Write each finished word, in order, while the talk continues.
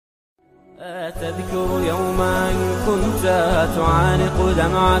تذكر يوما كنت تعانق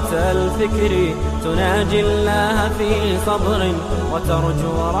دمعة الفكر تناجي الله في صبر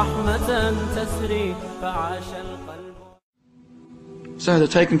وترجو رحمة تسري فعاش القلب. So they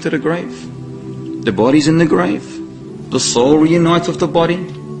take him to the grave. The body's in the grave. The soul reunites with the body,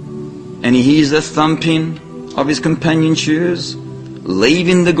 and he hears the thumping of his companion shoes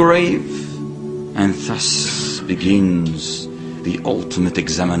leaving the grave, and thus begins the ultimate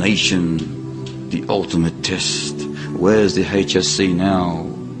examination, the ultimate test. Where's the HSC now?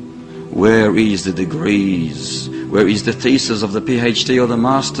 Where is the degrees? Where is the thesis of the PhD or the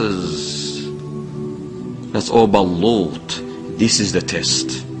masters? That's all balut. This is the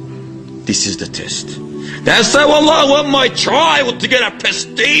test. This is the test. They say, well, I want my child to get a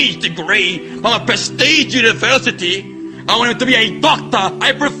prestige degree from a prestige university. I want him to be a doctor,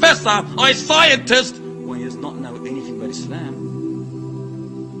 a professor, a scientist. When he does not know anything about Islam.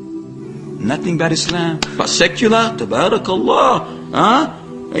 Nothing but Islam, but secular, tabarakallah,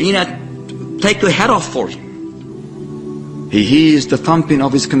 take your hat off for him. He hears the thumping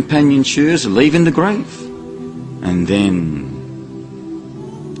of his companion's shoes leaving the grave, and then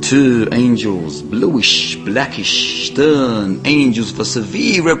two angels, bluish, blackish, stern angels for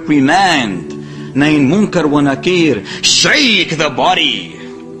severe reprimand, named Munkar wa Nakir, shake the body.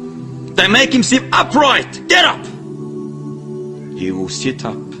 They make him sit upright, get up. He will sit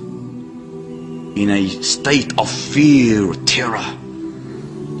up in a state of fear, terror,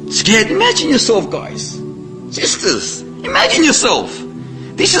 scared. Imagine yourself, guys, sisters, imagine yourself.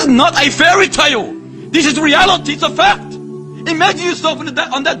 This is not a fairy tale. This is reality, it's a fact. Imagine yourself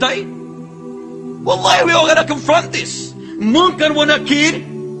on that day. Wallahi, we are going to confront this. Munkar wa Nakir,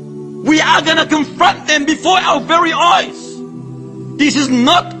 we are going to confront them before our very eyes. This is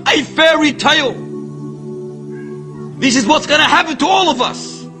not a fairy tale. This is what's going to happen to all of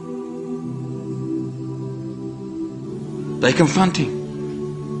us. They confront him.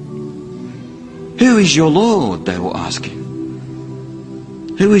 Who is your Lord? They will ask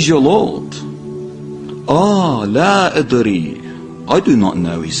him. Who is your Lord? Ah, la adri. I do not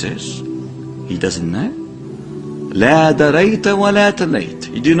know, he says. He doesn't know. La darayta wa la talayt.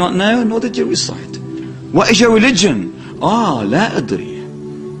 You do not know, nor did you recite. What is your religion? Ah, la adri.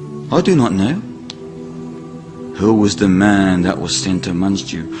 I do not know. Who was the man that was sent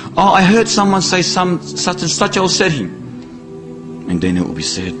amongst you? Oh, I heard someone say such and such, I will set him. And then it will be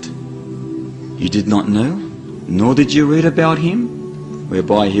said, you did not know, nor did you read about him,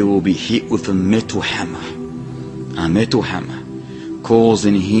 whereby he will be hit with a metal hammer,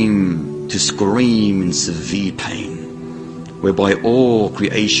 causing him to scream in severe pain, whereby all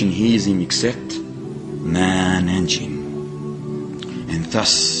creation hears him except man and jinn. And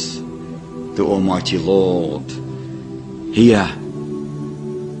thus the Almighty Lord here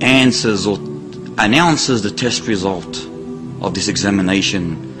answers or announces the test result of this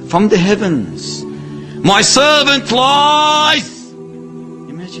examination from the heavens. My servant lies.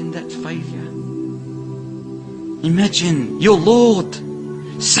 Imagine that failure. Imagine your Lord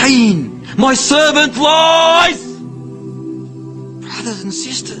saying, my servant lies. Brothers and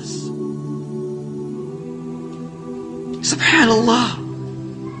sisters, subhanallah,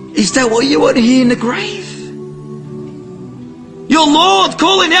 is that what you want to hear in the grave? Your Lord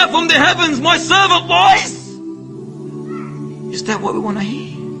calling out from the heavens, my servant lies. Is that what we want to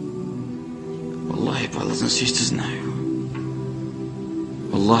hear? Wallahi, brothers and sisters, no.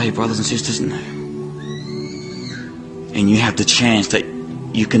 Wallahi, brothers and sisters, no. And you have the chance that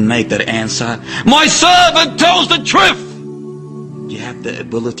you can make that answer. My servant tells the truth. You have the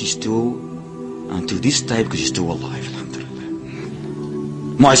ability still until this day because you're still alive.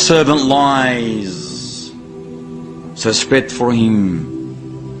 Alhamdulillah. My servant lies. So spread for him.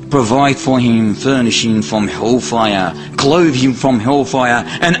 Provide for him furnishing from hellfire, clothe him from hellfire,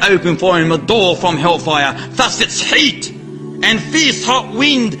 and open for him a door from hellfire. Thus its heat and fierce hot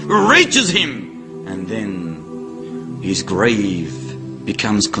wind reaches him, and then his grave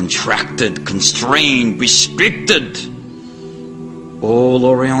becomes contracted, constrained, restricted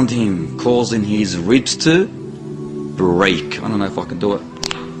all around him, causing his ribs to break. I don't know if I can do it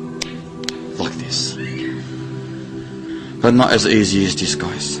like this. But not as easy as this,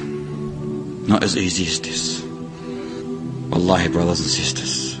 guys. Not as easy as this. Wallahi, brothers and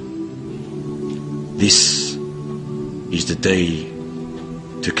sisters, this is the day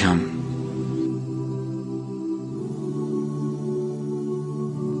to come.